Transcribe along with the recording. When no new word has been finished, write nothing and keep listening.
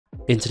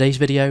In today's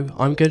video,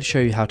 I'm going to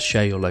show you how to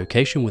share your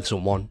location with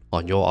someone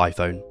on your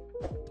iPhone.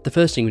 The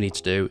first thing we need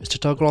to do is to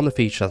toggle on the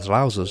feature that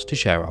allows us to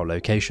share our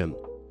location.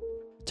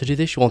 To do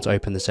this, you want to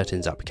open the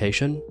settings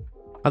application,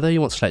 and then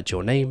you want to select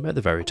your name at the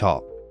very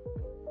top.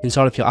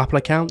 Inside of your Apple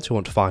account, you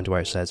want to find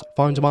where it says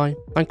Find My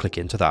and click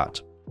into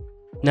that.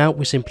 Now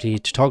we simply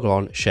need to toggle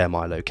on Share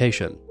My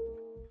Location.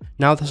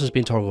 Now this has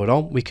been toggled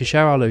on, we can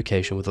share our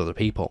location with other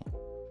people.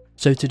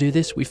 So to do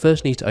this, we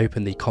first need to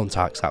open the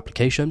Contacts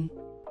application,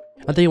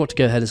 and then you want to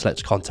go ahead and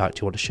select a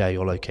contact you want to share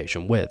your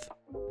location with.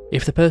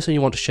 If the person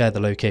you want to share the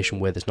location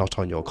with is not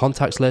on your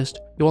contacts list,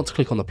 you want to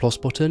click on the plus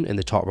button in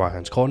the top right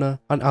hand corner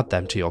and add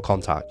them to your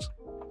contacts.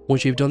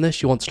 Once you've done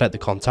this, you want to select the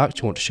contact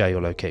you want to share your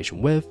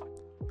location with,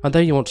 and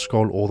then you want to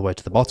scroll all the way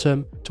to the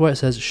bottom to where it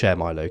says Share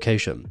My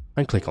Location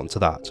and click onto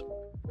that.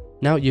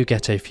 Now you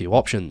get a few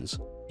options.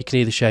 You can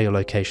either share your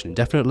location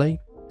indefinitely,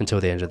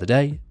 until the end of the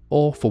day,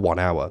 or for 1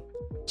 hour.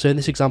 So in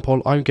this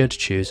example, I'm going to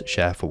choose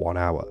Share for 1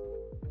 hour.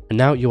 And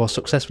now you are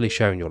successfully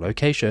sharing your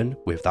location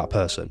with that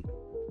person.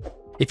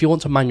 If you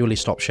want to manually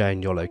stop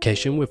sharing your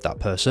location with that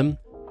person,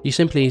 you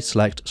simply need to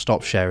select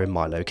Stop Sharing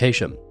My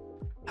Location.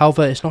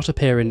 However, it's not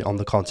appearing on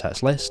the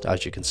contacts list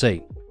as you can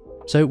see.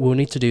 So we'll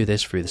need to do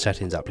this through the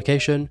settings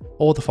application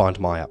or the Find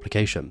My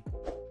application.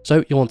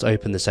 So you want to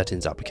open the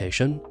settings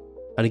application,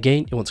 and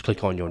again you want to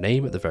click on your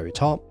name at the very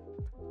top,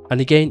 and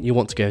again you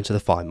want to go into the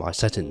Find My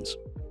settings.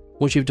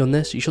 Once you've done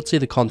this, you should see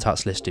the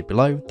contacts listed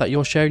below that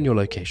you're sharing your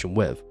location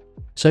with.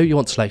 So you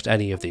want to select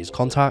any of these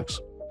contacts,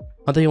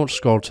 and then you want to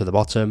scroll to the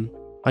bottom,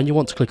 and you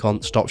want to click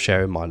on Stop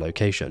Sharing My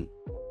Location.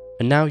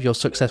 And now you're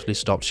successfully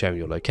stopped sharing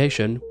your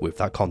location with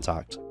that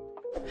contact.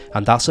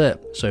 And that's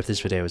it. So if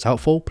this video is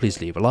helpful, please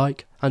leave a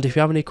like, and if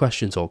you have any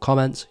questions or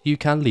comments, you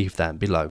can leave them below.